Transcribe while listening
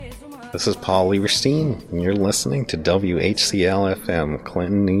This is Paul Lieberstein, and you're listening to WHCL-FM,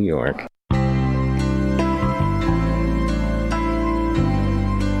 Clinton, New York.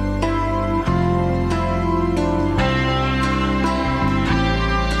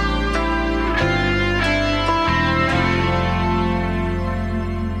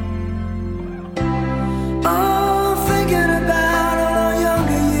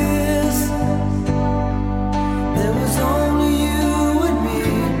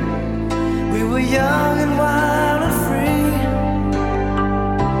 Young and wild and free.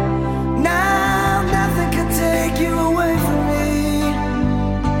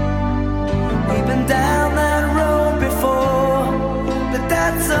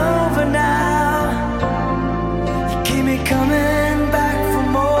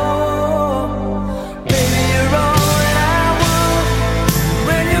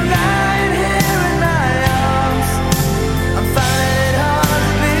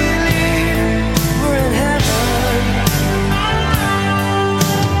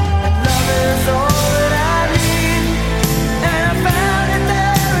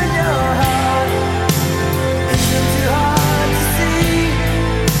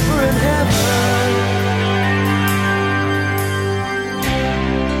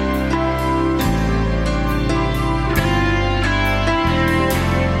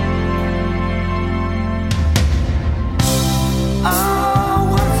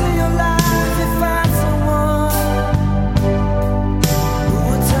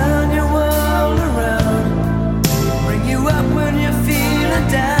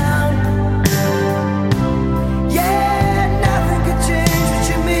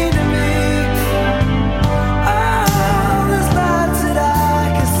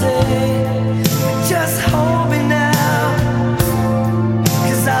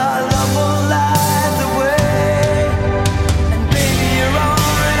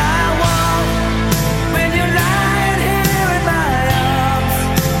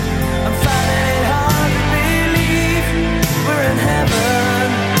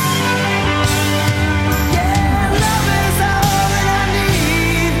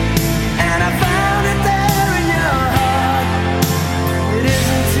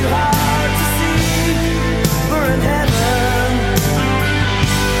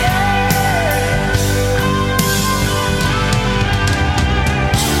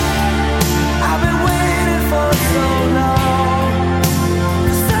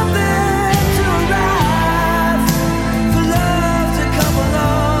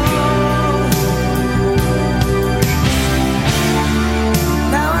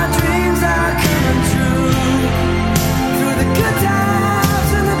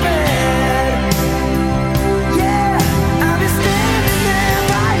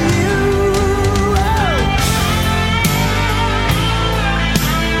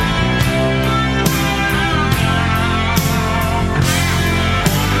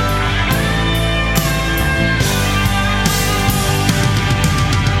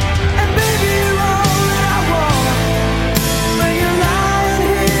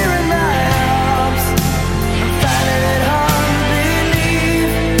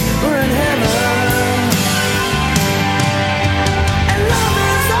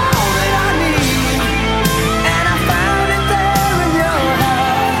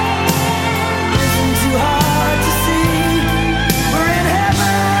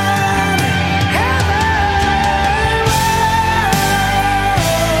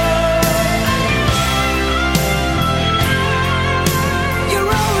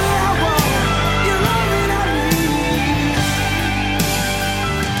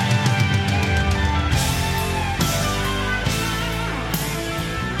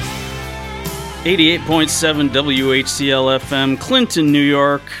 .7 WHCL-FM, Clinton, New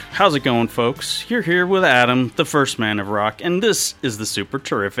York. How's it going, folks? You're here with Adam, the first man of rock, and this is the super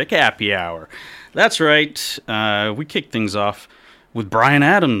terrific happy hour. That's right, we kicked things off with Bryan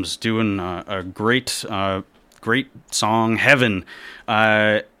Adams doing a great song, Heaven.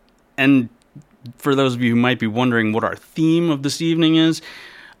 And for those of you who might be wondering what our theme of this evening is,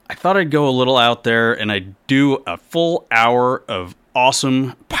 I thought I'd go a little out there and I'd do a full hour of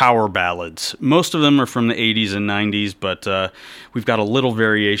awesome power ballads. Most of them are from the 80s and 90s, but we've got a little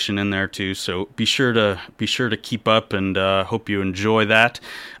variation in there too, so be sure to keep up, and hope you enjoy that.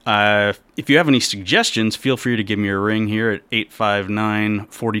 If you have any suggestions, feel free to give me a ring here at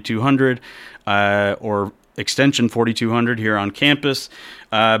 859-4200 or extension 4200 here on campus.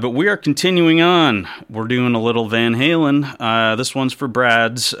 But we are continuing on. We're doing a little Van Halen. This one's for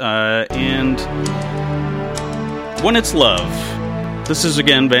Brad's, and When It's Love. This is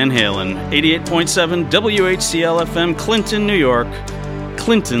again Van Halen, 88.7 WHCL-FM, Clinton, New York.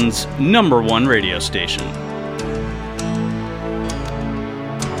 Clinton's #1 radio station.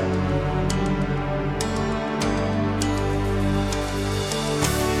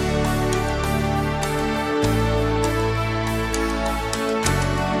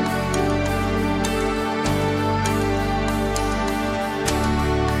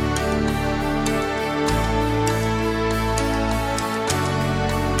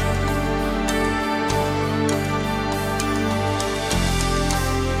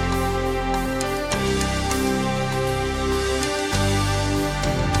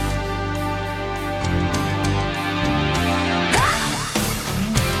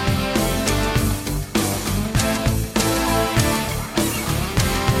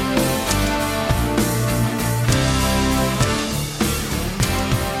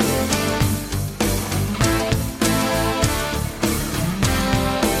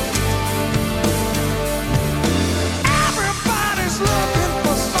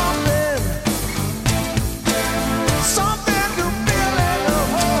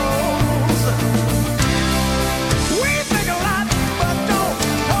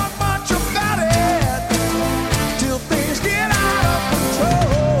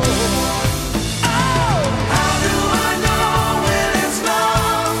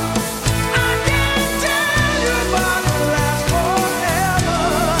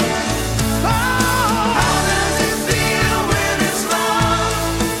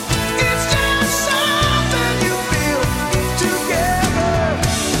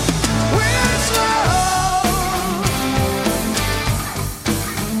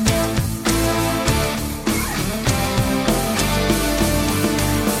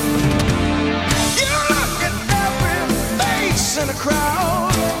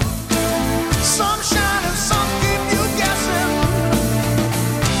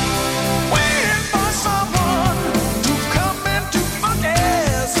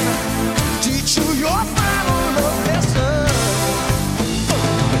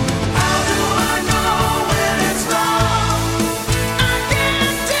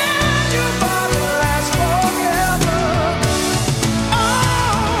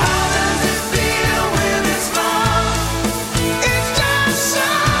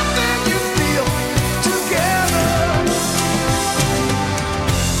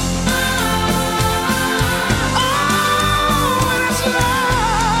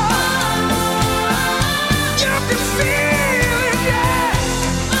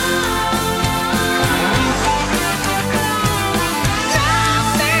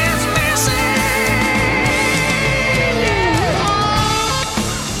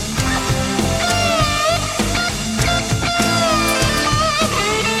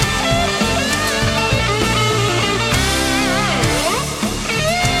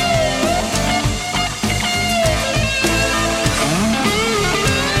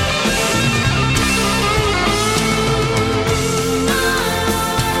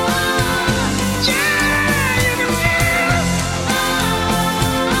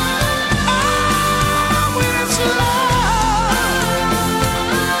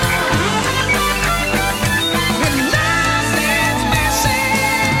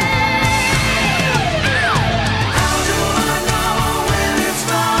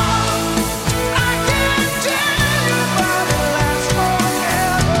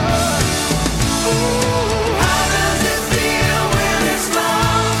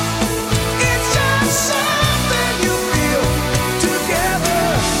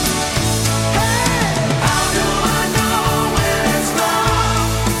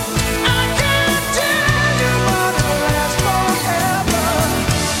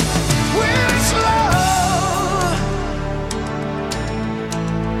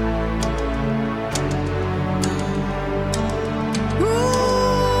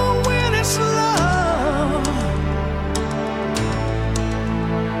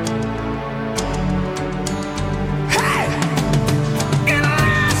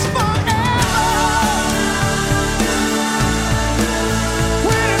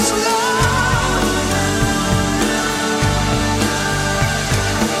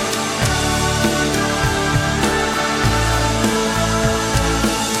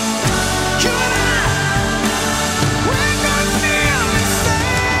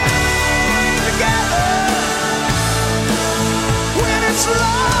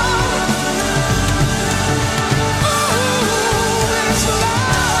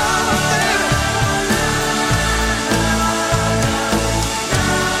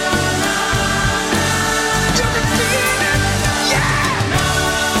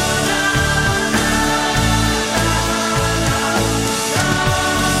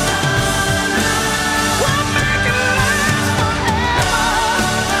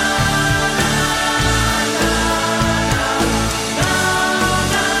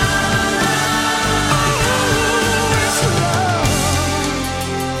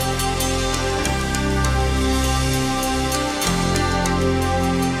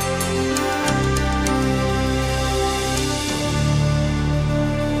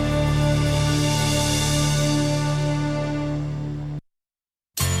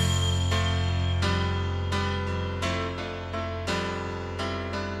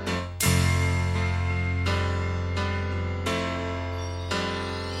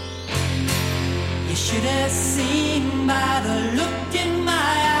 should have seen by the look in my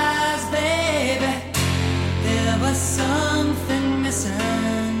eyes, baby, there was something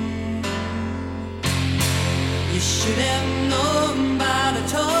missing. You should have known by the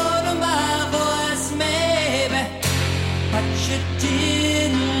tone of my voice, maybe, but you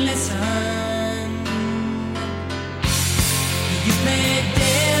didn't listen. You played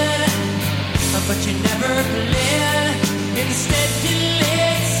dead, but you never played. Instead you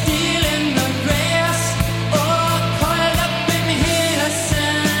laid still in the grass, or coiled up in his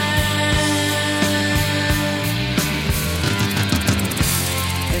sand.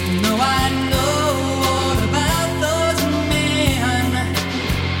 And though I know all about those men,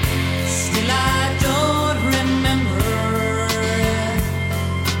 still I don't remember.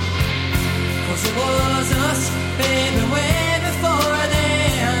 'Cause it was us, baby, way before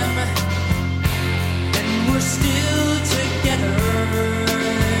them, and we're still together.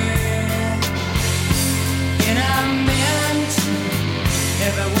 And I meant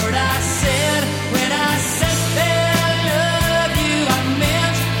every word I said when I said that I love you. I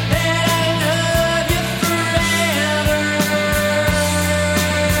meant that I love you forever.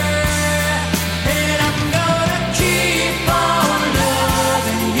 And I'm gonna keep on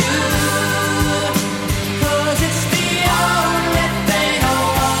loving you, 'cause it's the only thing I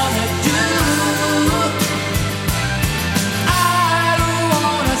wanna do. I don't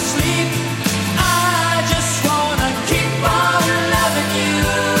wanna sleep, I just wanna keep on loving you.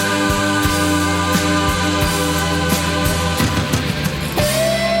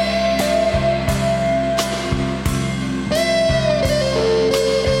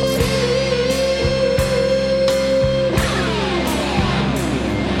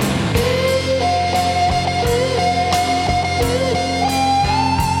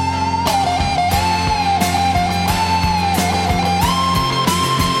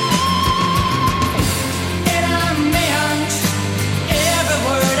 And I meant every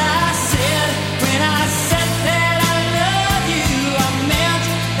word I said when I said that I love you. I meant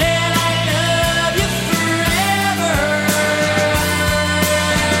that I love you forever.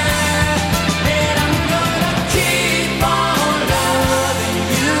 And I'm gonna keep on loving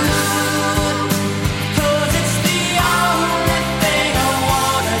you, 'cause it's the only thing I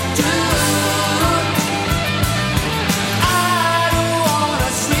wanna do. I don't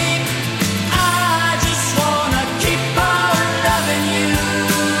wanna sleep, I just wanna keep on loving you.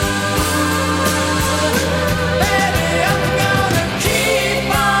 Baby, I'm gonna keep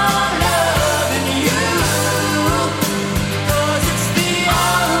on loving you, 'cause it's the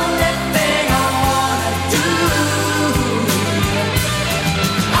only thing I wanna do.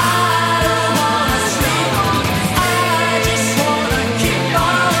 I don't wanna sleep, I just wanna keep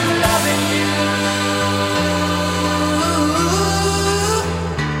on loving you.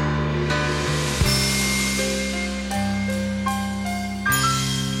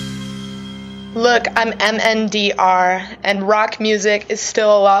 Look, I'm MNDR, and rock music is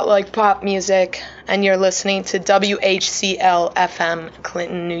still a lot like pop music, and you're listening to WHCL FM,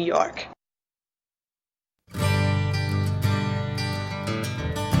 Clinton, New York.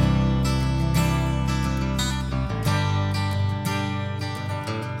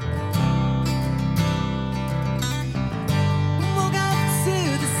 Woke up to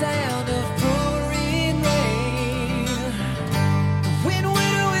the sound of pouring rain. The wind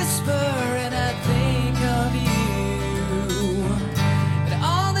would whisper, and I think of you. And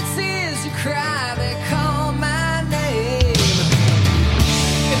all the tears you cry, they call my name.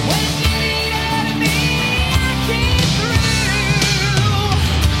 And when you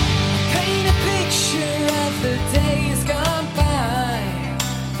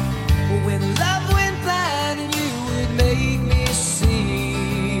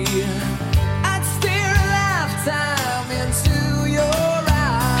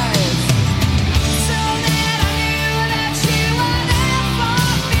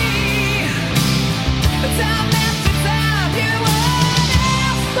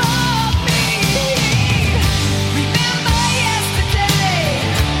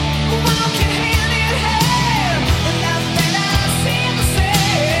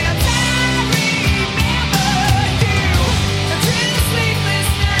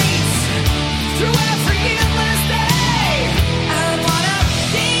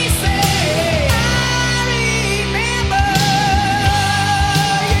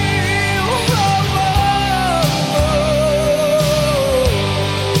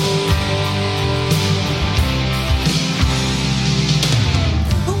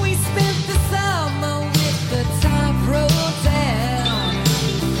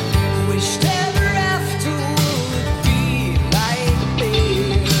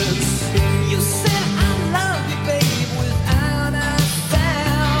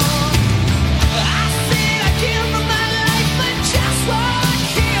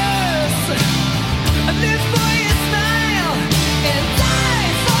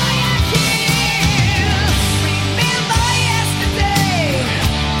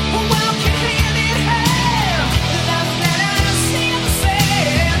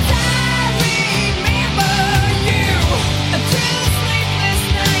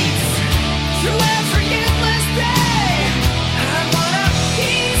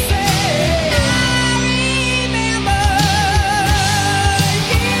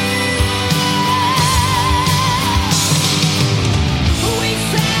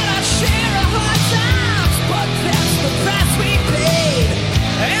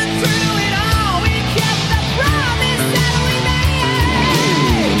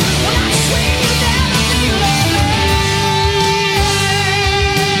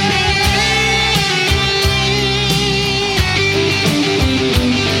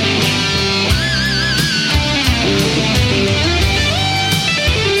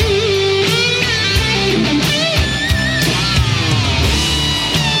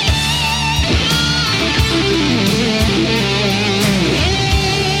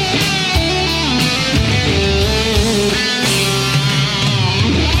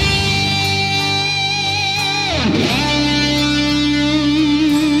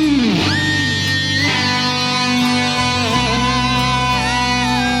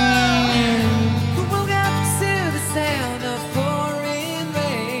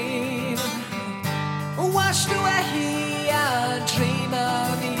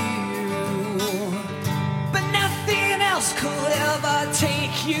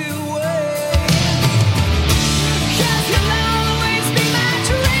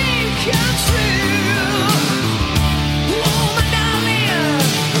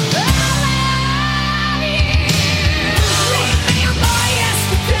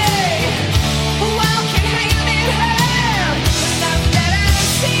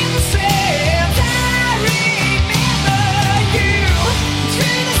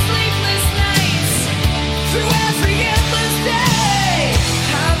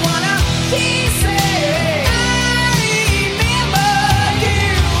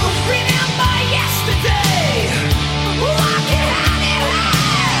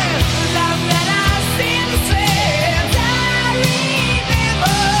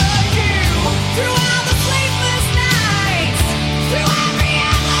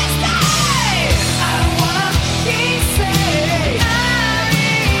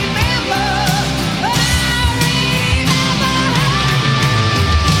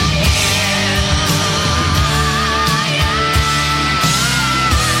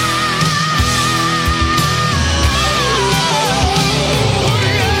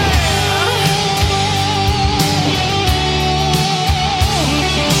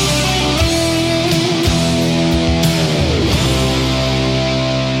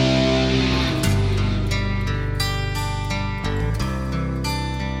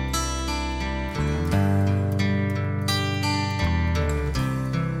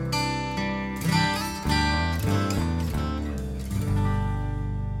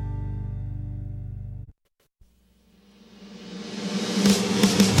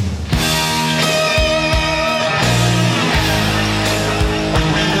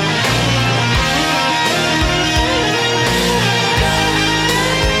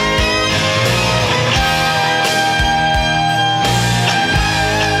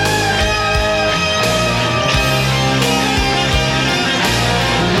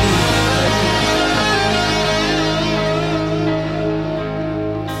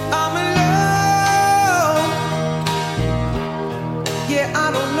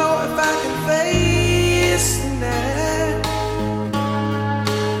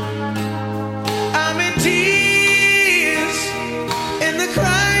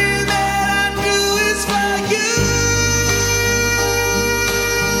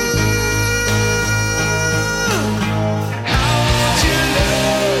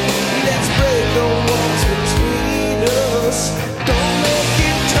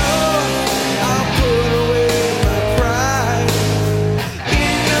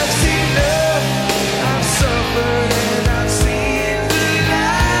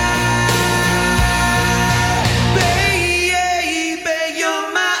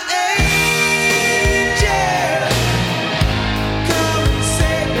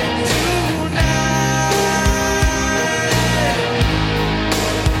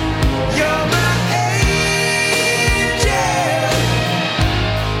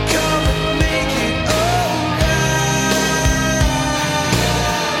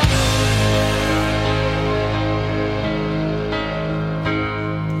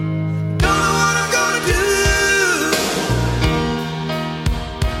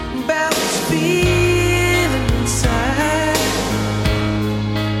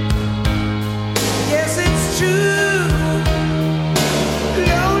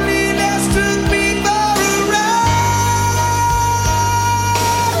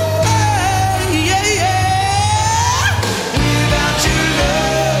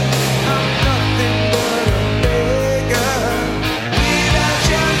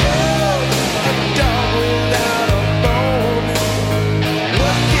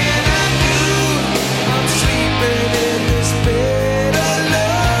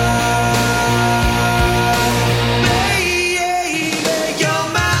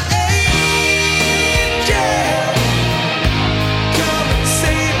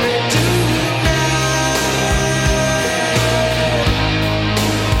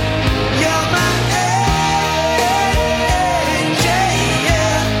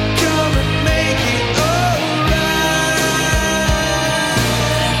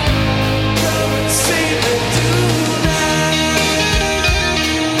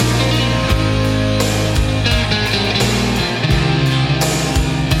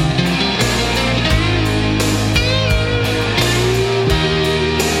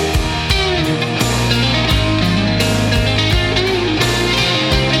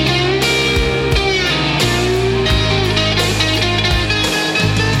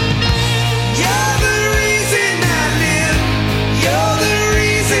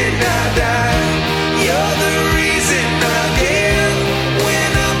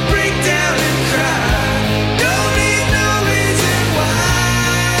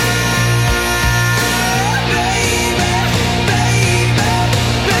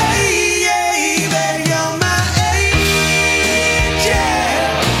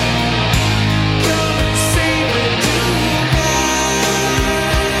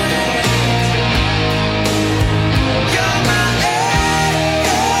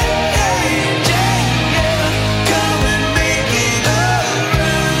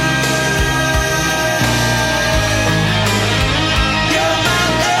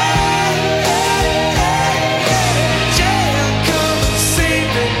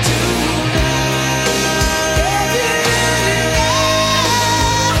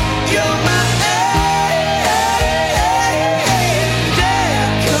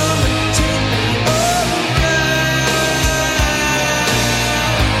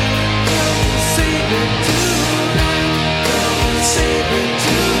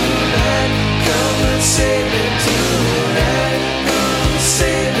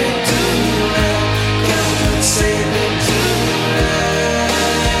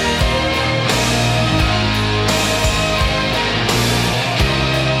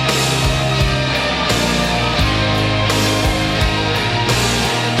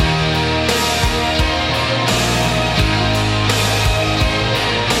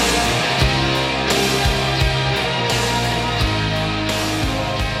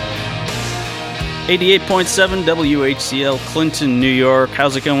 88.7 WHCL, Clinton, New York.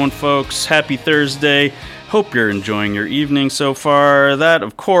 How's it going, folks? Happy Thursday. Hope you're enjoying your evening so far. That,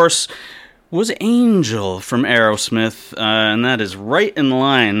 of course, was Angel from Aerosmith, and that is right in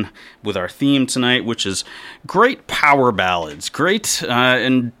line with our theme tonight, which is great power ballads. Great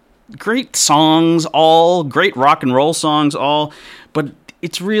songs, all great rock and roll songs, all, but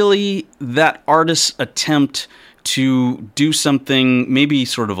it's really that artist's attempt to do something, maybe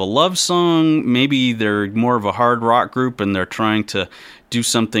sort of a love song, maybe they're more of a hard rock group and they're trying to do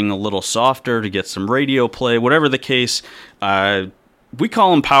something a little softer to get some radio play, whatever the case. We call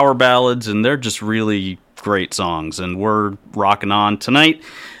them power ballads, and they're just really great songs, and we're rocking on tonight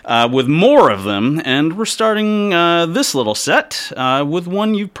with more of them, and we're starting this little set with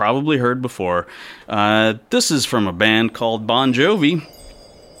one you've probably heard before. This is from a band called Bon Jovi.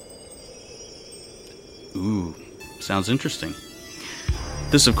 Ooh, sounds interesting.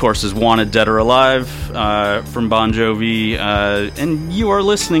 This, of course, is Wanted Dead or Alive from Bon Jovi, and you are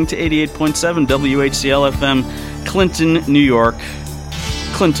listening to 88.7 WHCL FM, Clinton, New York,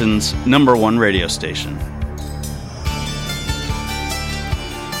 Clinton's #1 radio station.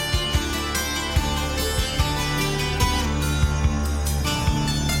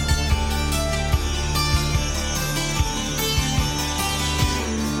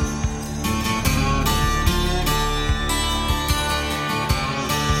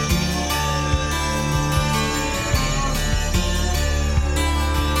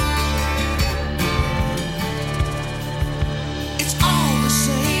 It's all the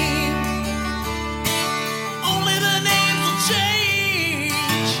same.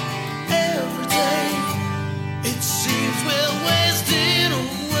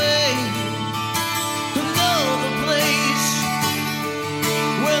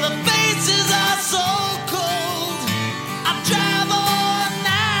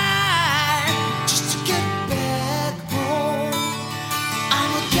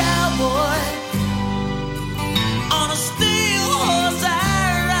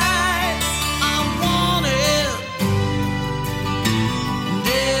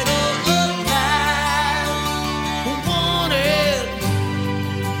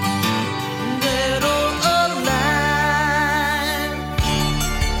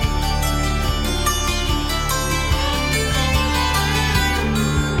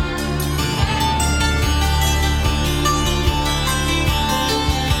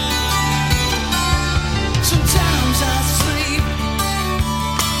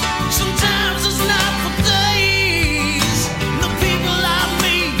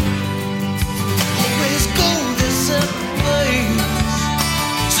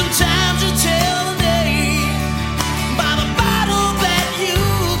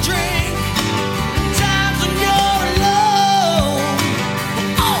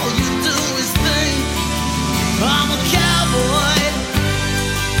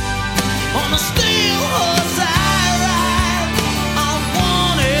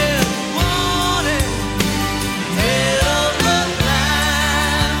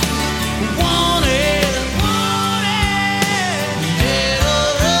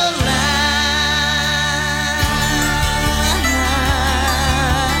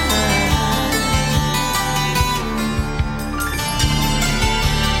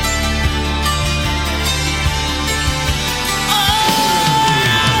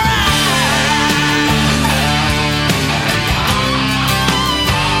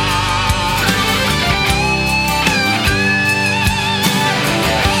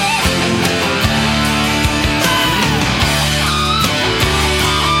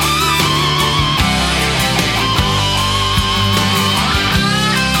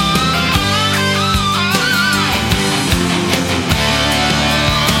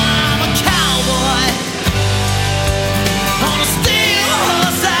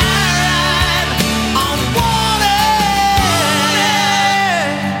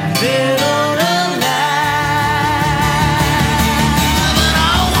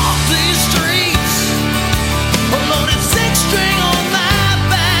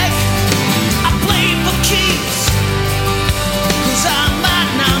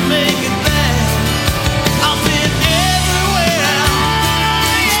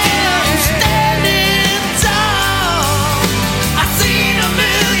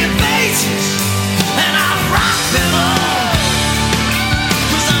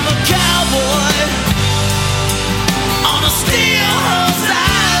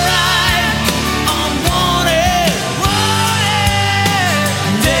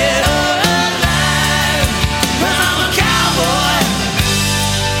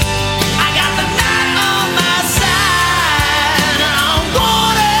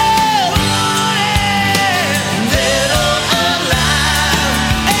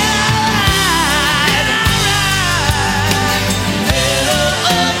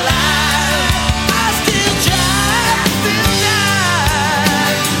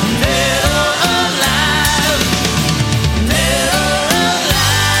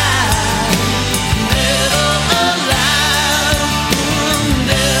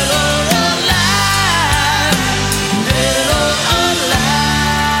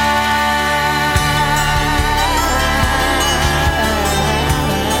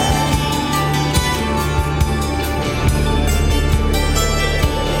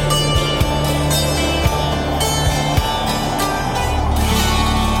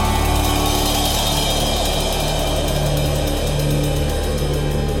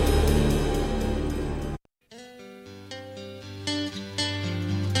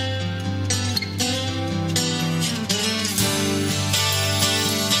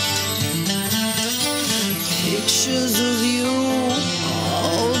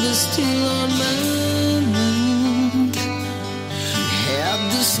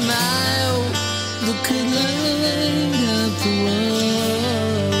 smile that could light up the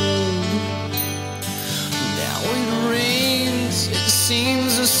world. Now it rains, it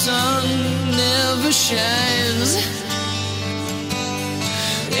seems the sun never shines.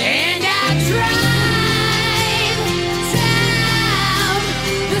 And I drive down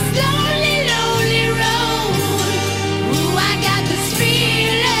this lonely, lonely road. Ooh, I got this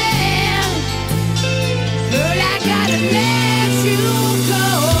feeling, girl, I gotta let you go.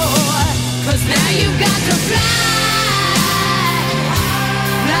 'Cause now you got to fly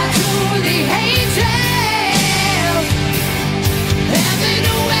to the angels. Heaven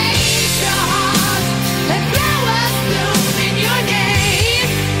awaits your heart, and flowers bloom in your name.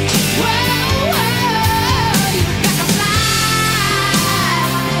 Whoa, whoa, you got to fly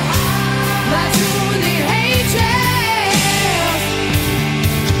to the angels.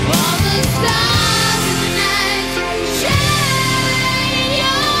 All the stars in the night shine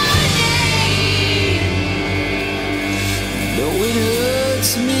your name. Though it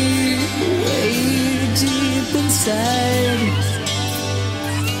hurts me way deep inside,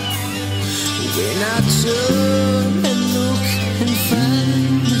 when I turn and look and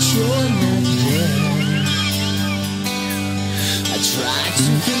find that you're not there, I try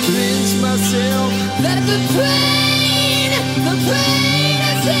to convince myself that the pain is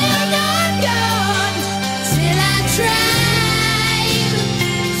still not gone. Till I drive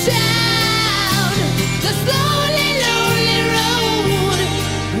down this lonely, lonely road.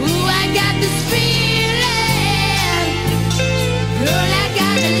 Ooh, I got this feeling, girl, I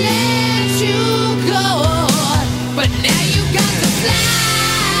gotta let you go. But now you got to fly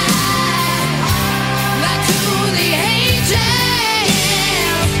to the angels.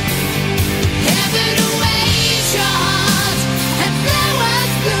 Heaven awaits your heart, and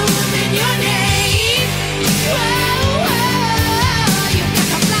flowers bloom in your name. Whoa, whoa, you got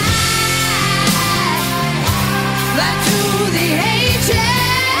to fly to the angels.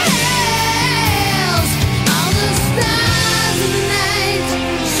 All the stars in the night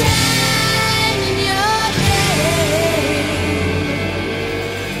shine in your name.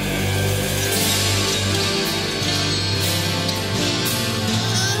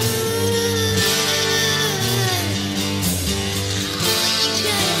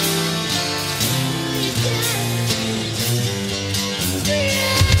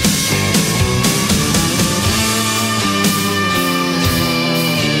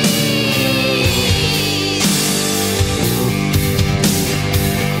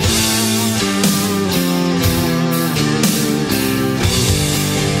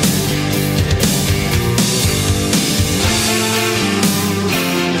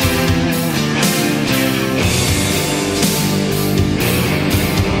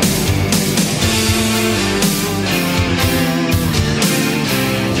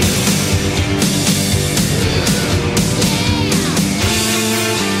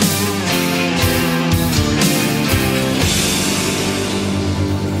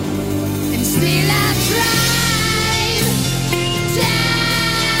 And still I drive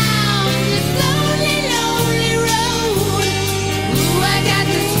down this lonely, lonely road. Ooh, I got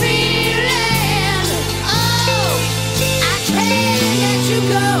this feeling, oh, I can't let you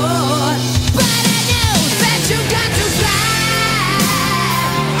go. But I know that you got to fly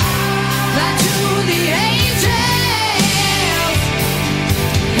to the angels.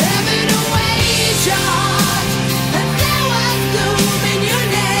 Heaven awaits your heart, and flowers bloom in your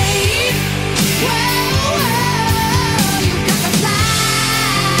name. Whoa, whoa, you got to fly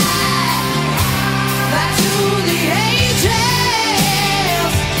to the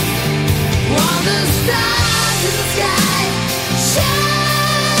angels. All the stars in the sky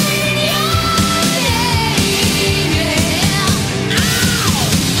shine in your name. Yeah. Ow!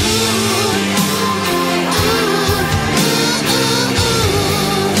 Ooh,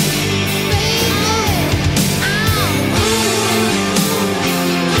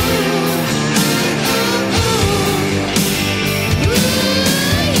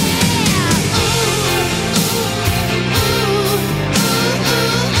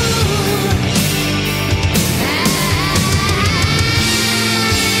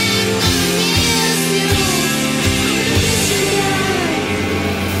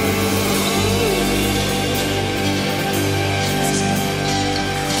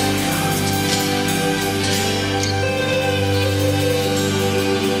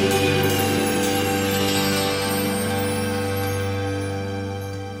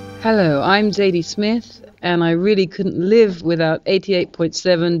 Hello, I'm Zadie Smith, and I really couldn't live without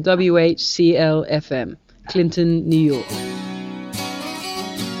 88.7 WHCL FM, Clinton, New York.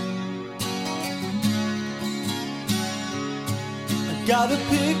 got a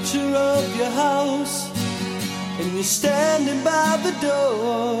picture of your house, and you're standing by the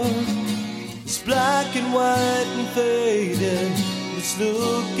door. It's black and white and faded, it's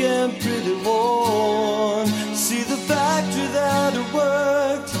looking pretty worn. See the factory that it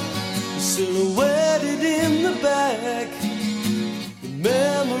worked, silhouetted in the back. The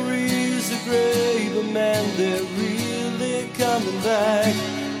memories are gray, but man, they're really coming back.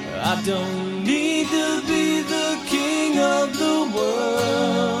 I don't need to be the king of the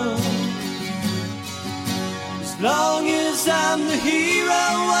world, as long as I'm the hero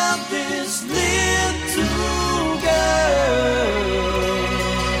of this little girl.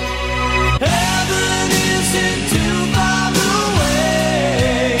 Heaven isn't too far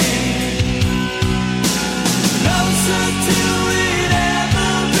away, closer to it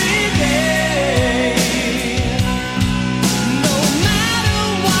every day. No matter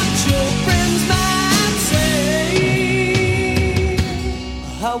what your friends might say,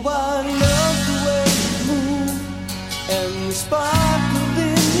 how I love the way you move and the sparkle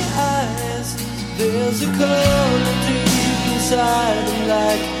in your eyes. There's a color deep inside them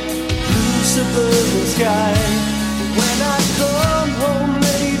like blue suburban sky. When I come home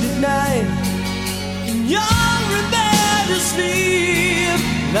late at night and you're in bed asleep,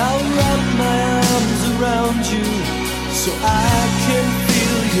 I'll wrap my arms around you so I can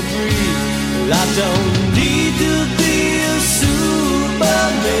feel you breathe. Well, I don't need to be a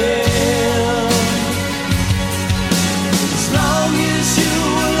Superman, as long as you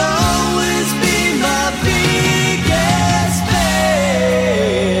will always be my biggest fan.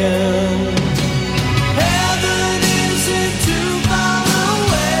 Heaven isn't too far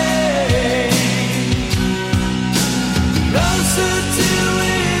away, closer to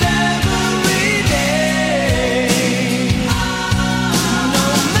it every day. No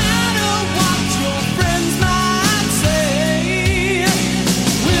matter what your friends might say,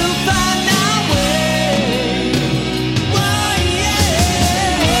 we'll find our way. Whoa, yeah,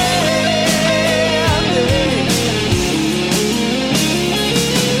 baby.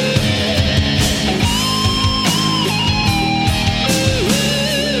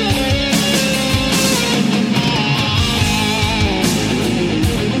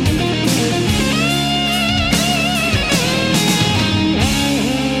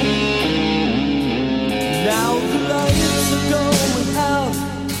 Now the lights are going out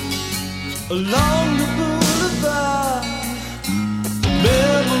along the boulevard.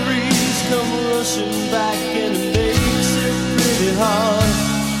 Memories come rushing back and it makes it pretty hard.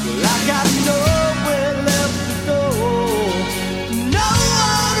 Well, I got nowhere left to go, no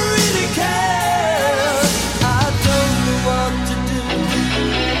one really cares. I don't know what to do,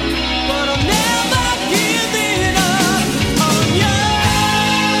 but I'm never giving up on you.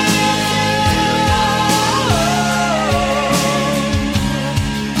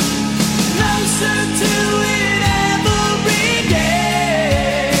 Closer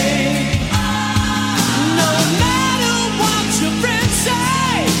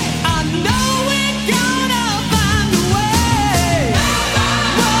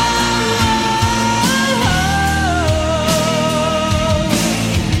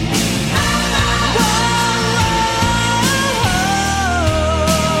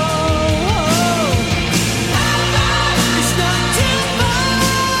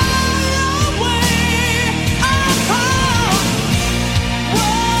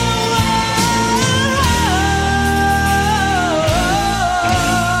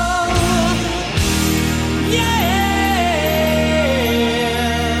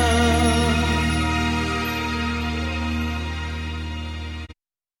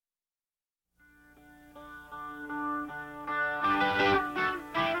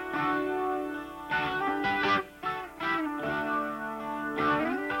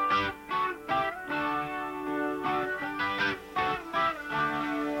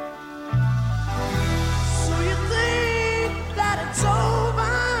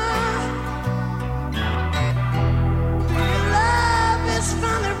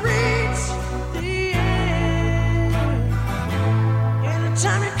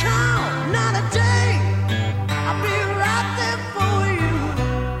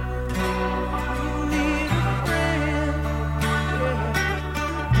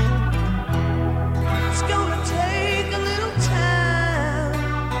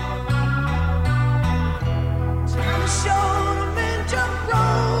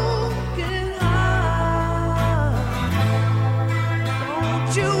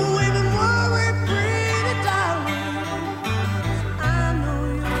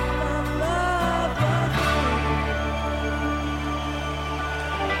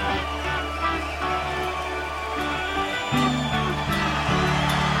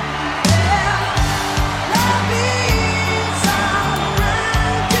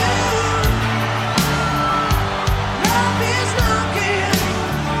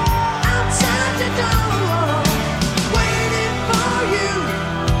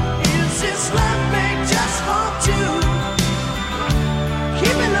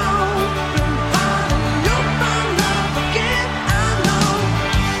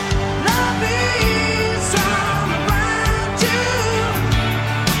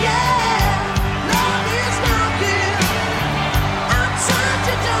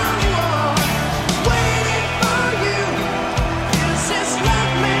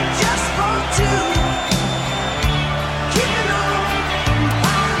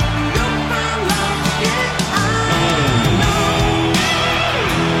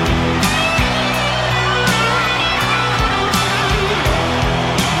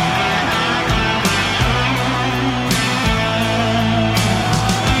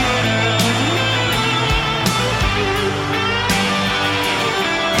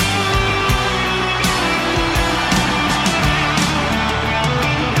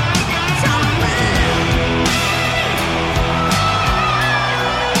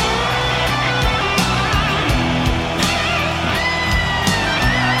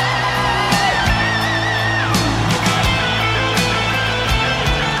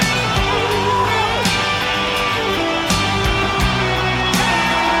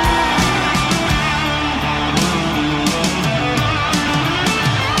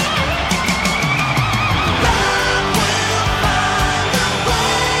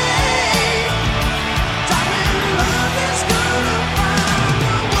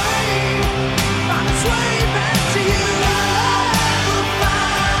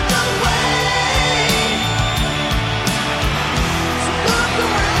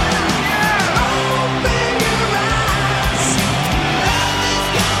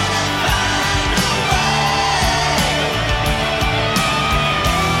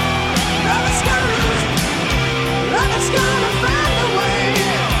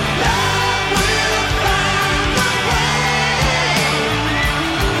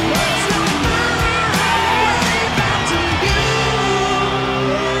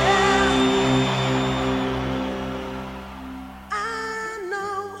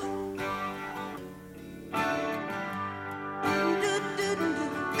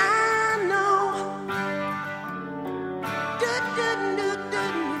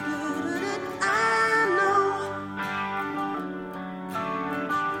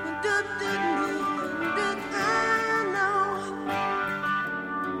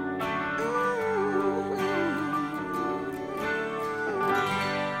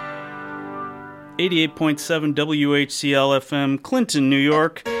 88.7 WHCL FM, Clinton, New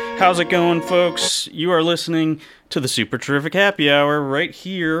York. How's it going, folks? You are listening to the Super Terrific Happy Hour right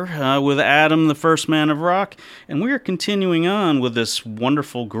here with Adam, the first man of rock. And we are continuing on with this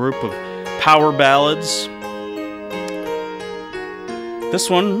wonderful group of power ballads. This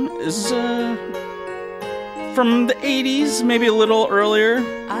one is from the 80s, maybe a little earlier.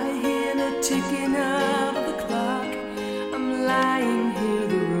 I hear the ticking of the clock. I'm lying here,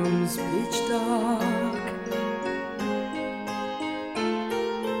 the room's pitch dark.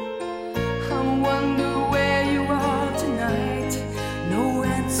 I wonder where you are tonight. No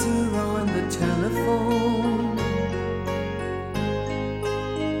answer on the telephone.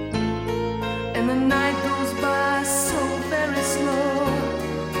 And the night goes by so very slow.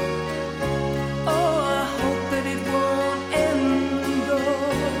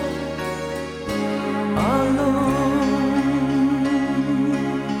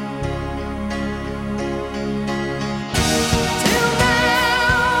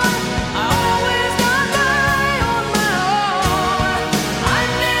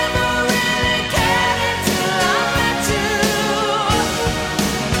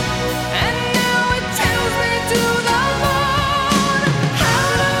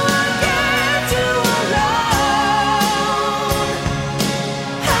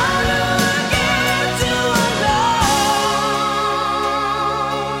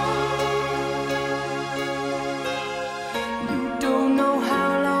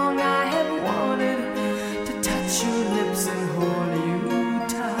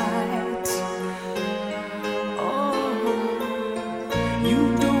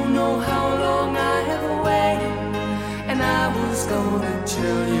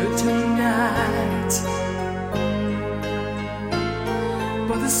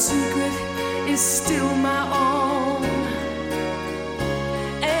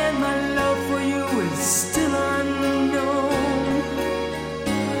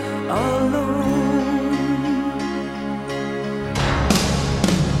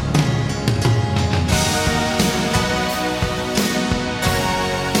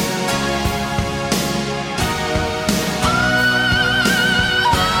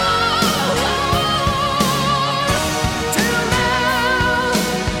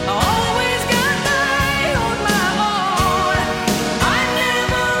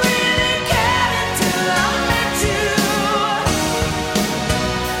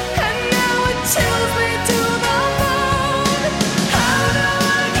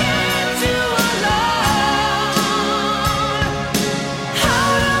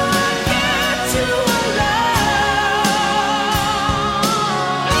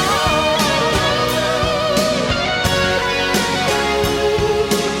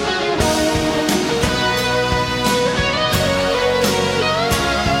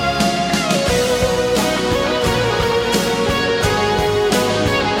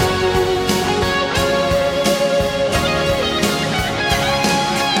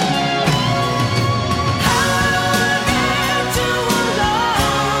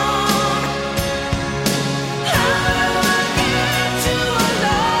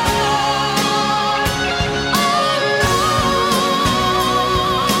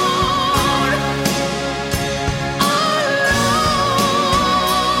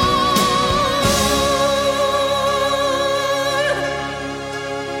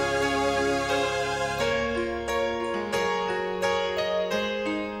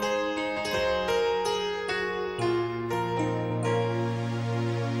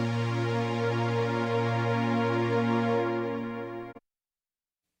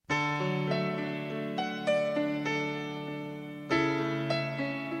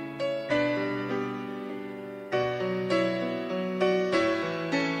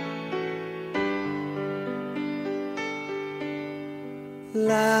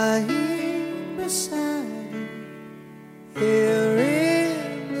 Lying beside you, here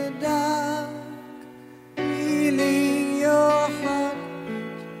in the dark, feeling your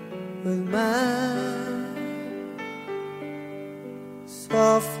heartbeat with mine.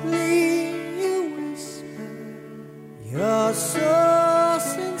 Softly you whisper, you're so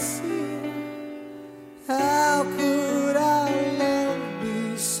sincere. How could our love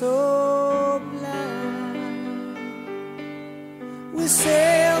be so blind? We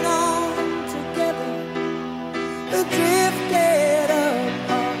sailed on together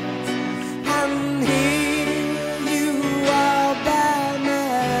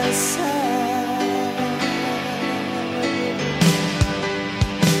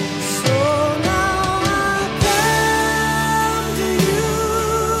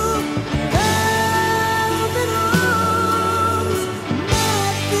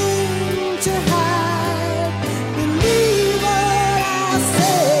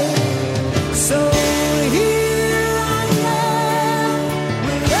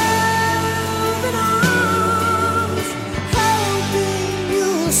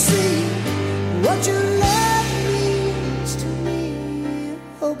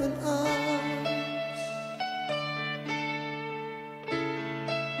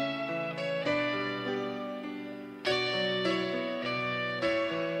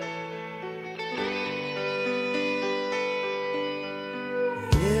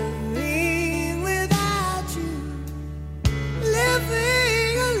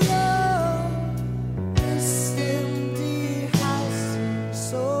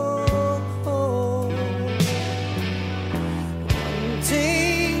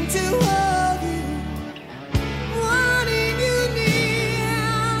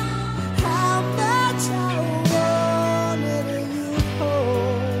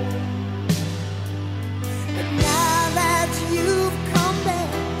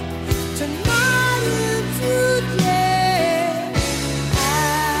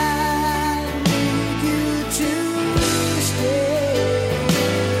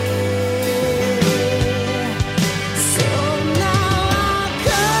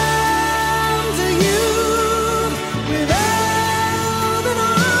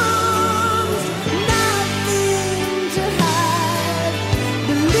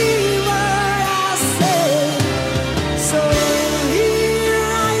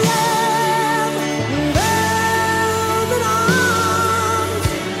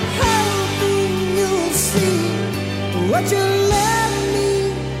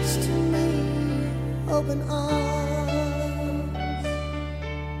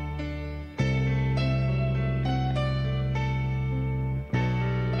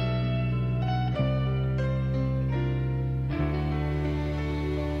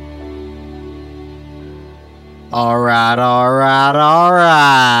Alright.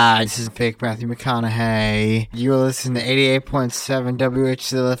 This is fake Matthew McConaughey. You're listening to 88.7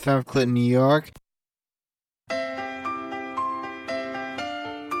 WHCL FM, Clinton, New York.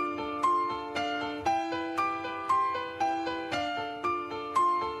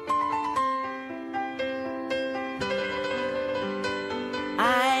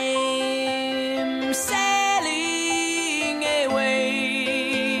 I'm sailing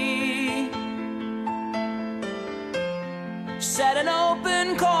away, set an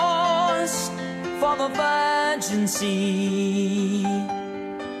open course for the virgin sea,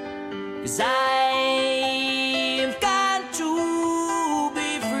 'cause I've got to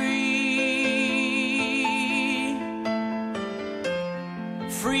be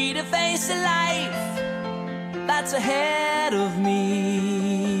free to face a life that's ahead of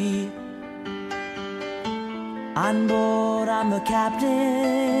me. On board, I'm the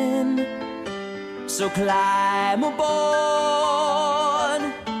captain, so climb aboard.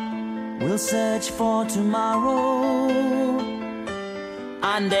 We'll search for tomorrow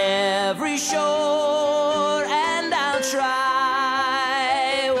on every shore, and I'll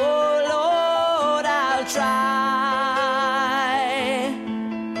try, oh Lord, I'll try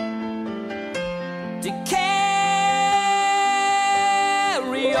to carry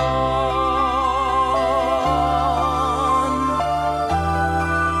on.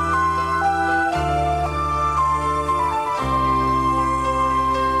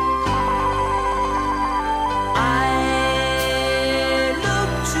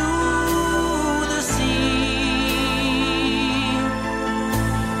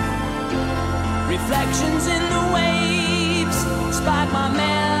 Reflections in the waves spark my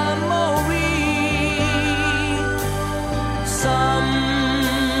memory. Some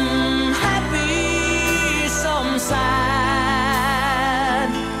happy, some sad.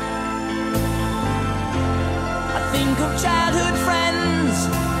 I think of childhood friends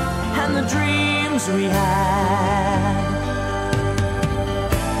and the dreams we had.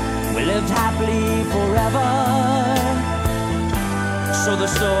 We lived happily forever, so the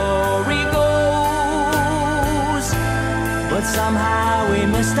story goes. But somehow we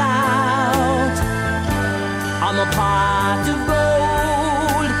missed out on the pot of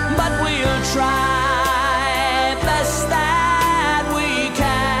gold. But we'll try best that we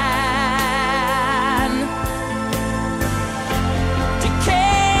can to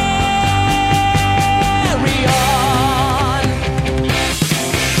carry on.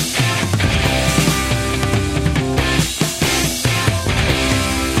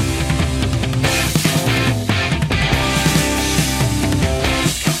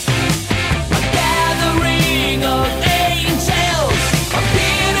 A gathering of angels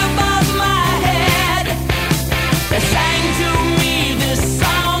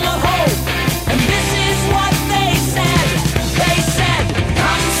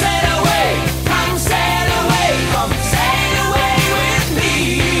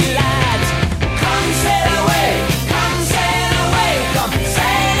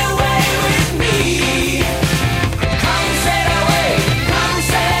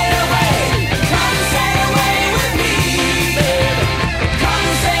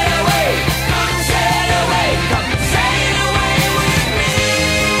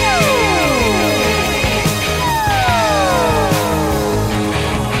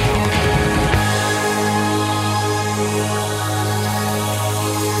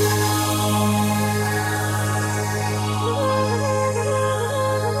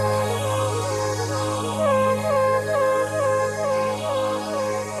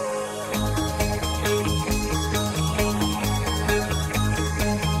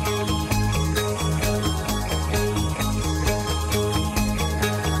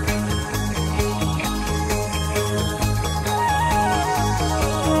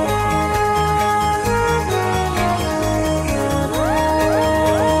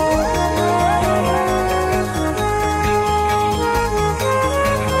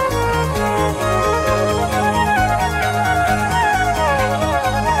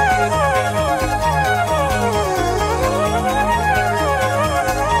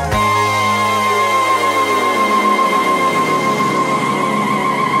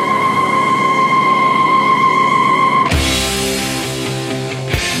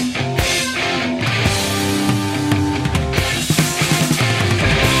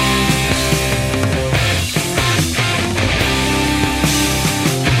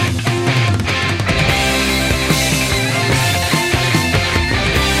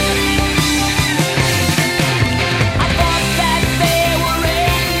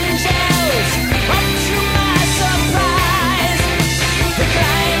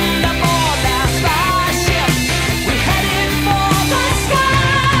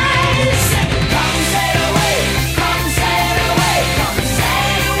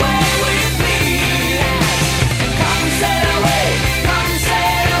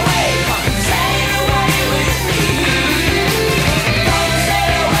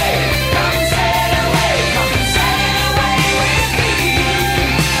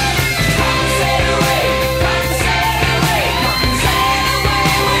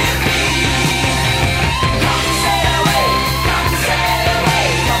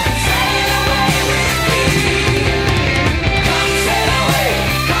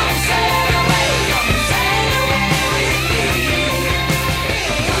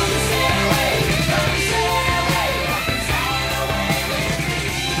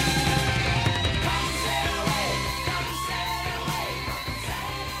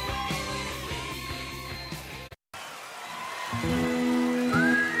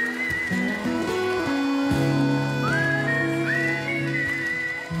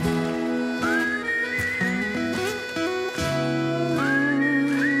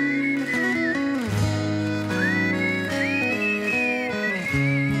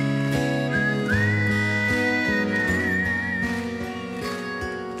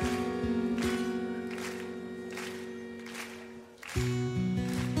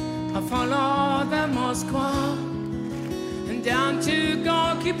Moskva and down to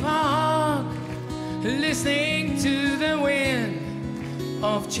Gorky Park, listening to the wind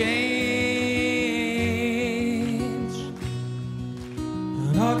of change.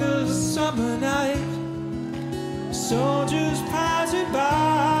 An August summer night, soldiers passing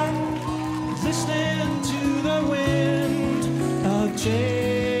by, listening to the wind of change.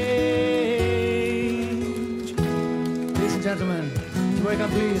 Ladies and gentlemen, to welcome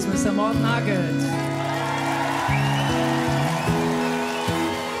please Mr. Morten Hackett.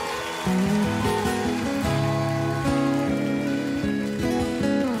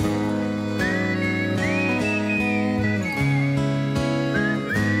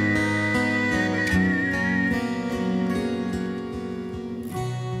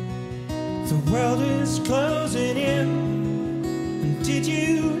 The world is closing in. And did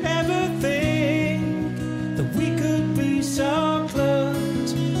you ever think that we could be so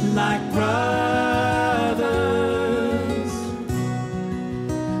close, like brothers?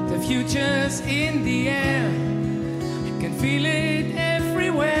 The future's in the air, you can feel it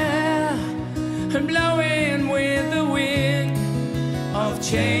everywhere, and blowing with the wind of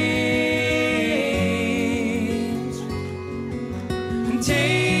change. And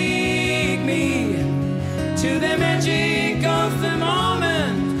take me to the magic of the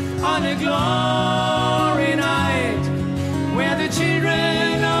moment on a glory night, where the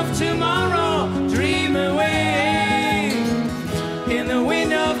children of tomorrow dream away in the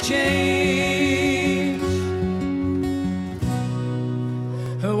wind of change.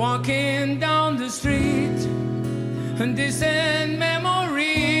 Walking down the street, and distant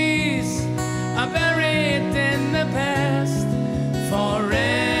memories are buried in the past forever.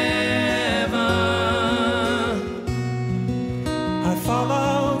 I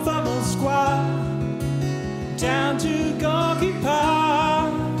follow the Moskva down to Gorky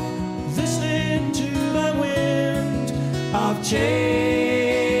Park, listening to the wind of change.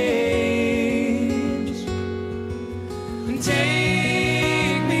 And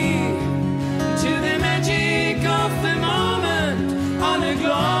take me to the magic of the moment on a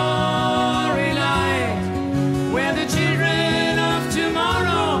glory night, where the children of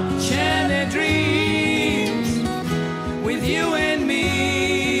tomorrow share their dreams with you and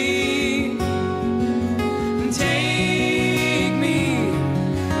me. And take me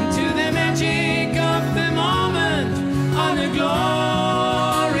to the magic of the moment on a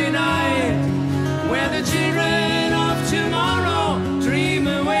glory night, where the children of tomorrow dream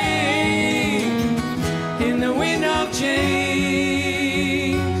away in the wind of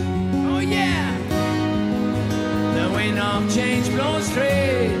change. Oh yeah, the wind of change blows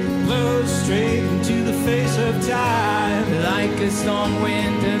straight into the face of time, like a storm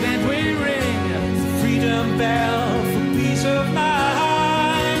wind that will ring the freedom bell for peace of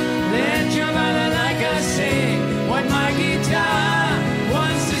mind. Let your mother like us sing what my guitar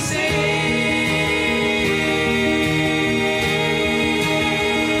wants to say.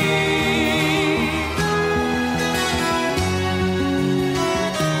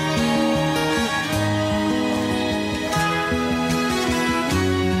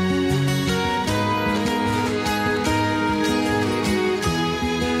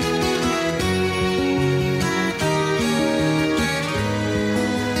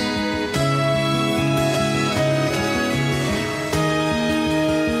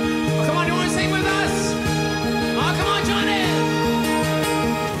 Come on, you want to sing with us? Oh, come on, join in.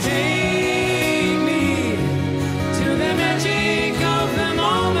 Take me to the magic of the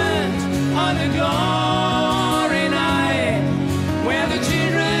moment on the glory night, where the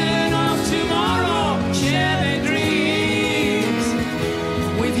children of tomorrow share their dreams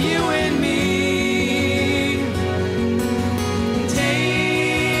with you and me.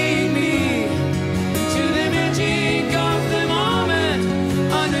 Take me to the magic of the moment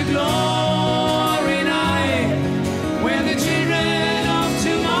on a glory night, where the children of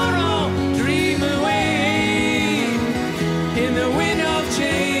tomorrow dream away in the wind of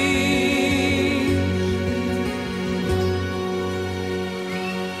change.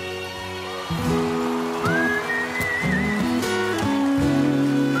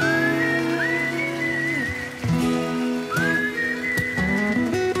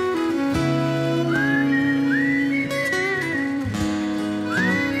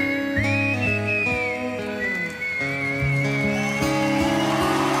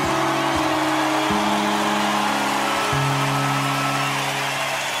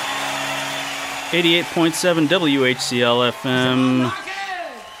 .7 WHCL FM.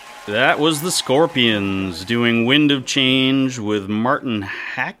 That was the Scorpions doing Wind of Change with Martin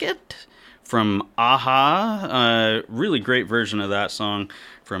Hackett from Aha. Really great version of that song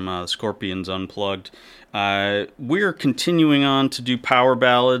from Scorpions Unplugged. We're continuing on to do power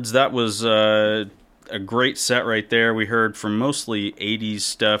ballads. That was a great set right there. We heard from mostly 80s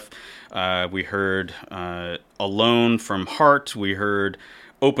stuff. We heard Alone from Heart. We heard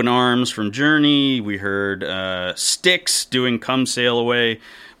Open Arms from Journey. We heard Styx doing Come Sail Away,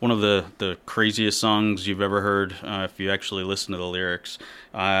 one of the craziest songs you've ever heard if you actually listen to the lyrics.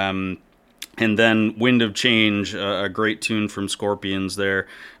 And then Wind of Change, a great tune from Scorpions there.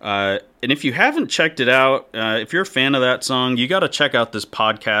 And if you haven't checked it out, if you're a fan of that song, you got to check out this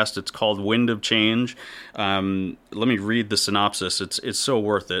podcast. It's called Wind of Change. Let me read the synopsis. It's so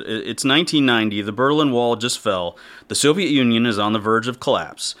worth it. It's 1990. The Berlin Wall just fell. The Soviet Union is on the verge of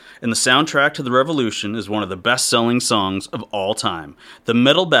collapse. And the soundtrack to the revolution is one of the best-selling songs of all time. The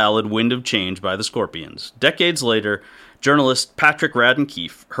metal ballad Wind of Change by the Scorpions. Decades later, journalist Patrick Radden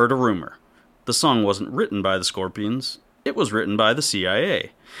Keefe heard a rumor. The song wasn't written by the Scorpions. It was written by the CIA.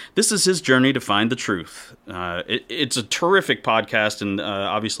 This is his journey to find the truth. It's a terrific podcast, and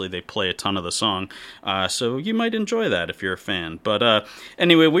obviously they play a ton of the song, so you might enjoy that if you're a fan. But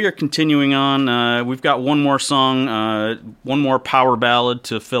anyway, we are continuing on. We've got one more song, one more power ballad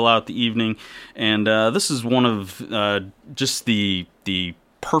to fill out the evening, and this is one of just the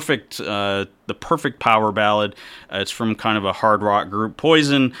perfect power ballad. It's from kind of a hard rock group,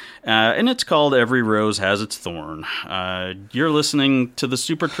 Poison, and it's called Every Rose Has Its Thorn. You're listening to the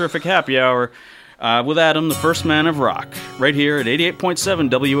Super Terrific Happy Hour with Adam, the first man of rock, right here at 88.7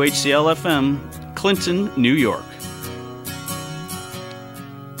 WHCL FM, Clinton, New York.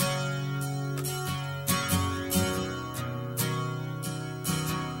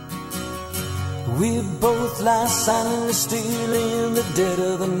 We both lie silently still in the dead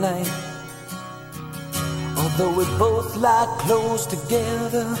of the night. Although we both lie close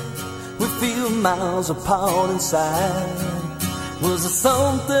together, we feel miles apart inside. Was it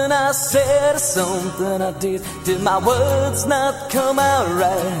something I said or something I did? Did my words not come out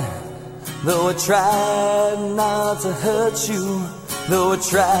right? Though I tried not to hurt you, though I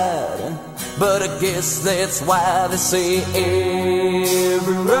tried, but I guess that's why they say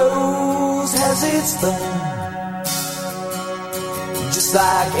every rose has its thorn, just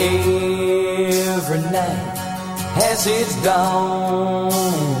like every night has its dawn,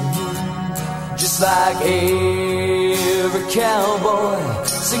 just like every cowboy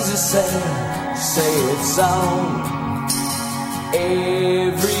sings a sad song.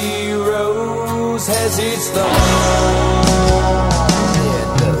 Every rose has its thorn. Yeah,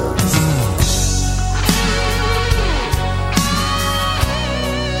 it does.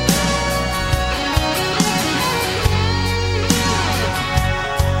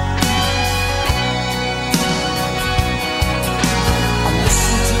 I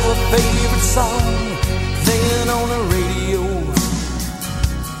listened to a favorite song then on the radio.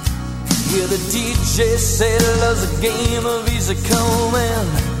 Yeah, the DJ said love's a game of easy come and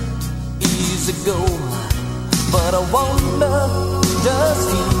easy go. But I wonder, does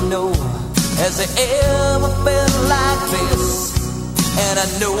he know? Has he ever felt like this? And I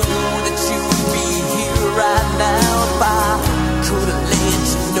know that you would be here right now if I could have let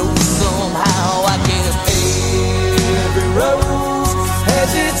you know somehow. I guess every rose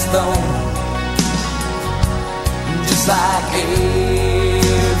has its thorn, just like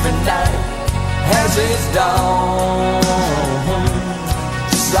every night has its dawn,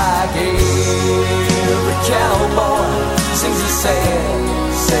 just like every cowboy sings a sad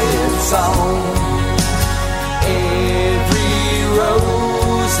song. Every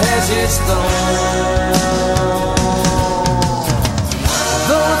rose has its thorn.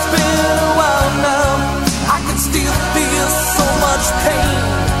 Though it's been a while now, I can still feel so much pain,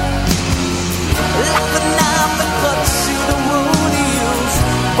 like the knife that cuts you the wound heals,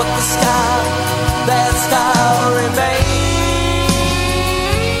 but the scar, that scar remains.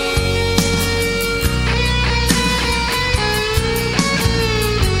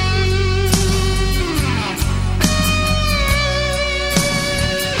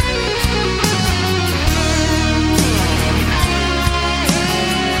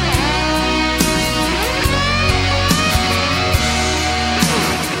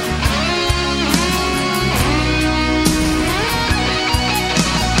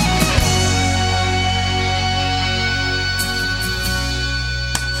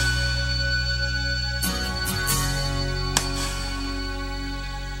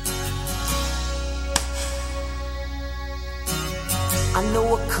 I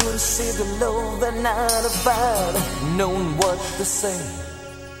know I could have saved the love that night if I'd known what to say.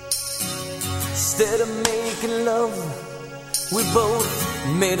 Instead of making love We both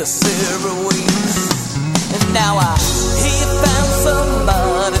made a several weeks, and now I hear you found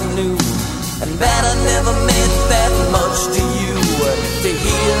somebody new, and that I never meant that much to you. To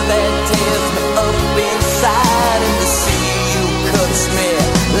hear that tears me up inside, and to see you cuts me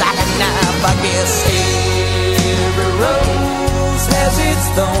like a knife. I guess every rose has its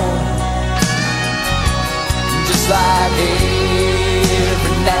thorn, just like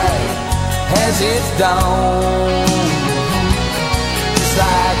every night has its dawn, just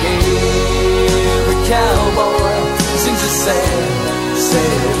like every cowboy sings a sad,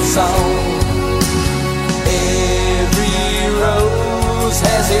 sad song. Every rose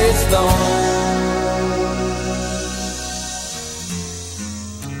has its thorn.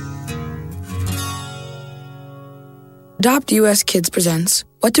 Adopt US Kids presents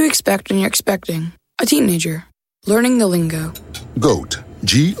What to Expect When You're Expecting a Teenager. Learning the lingo. GOAT,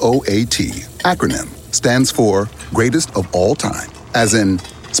 G-O-A-T, acronym, stands for Greatest of All Time. As in,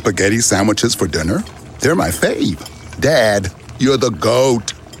 spaghetti sandwiches for dinner? They're my fave. Dad, you're the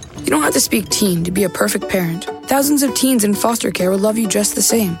GOAT. You don't have to speak teen to be a perfect parent. Thousands of teens in foster care will love you just the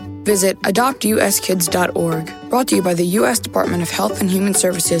same. Visit adoptuskids.org. Brought to you by the U.S. Department of Health and Human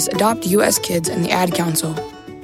Services, Adopt U.S. Kids, and the Ad Council.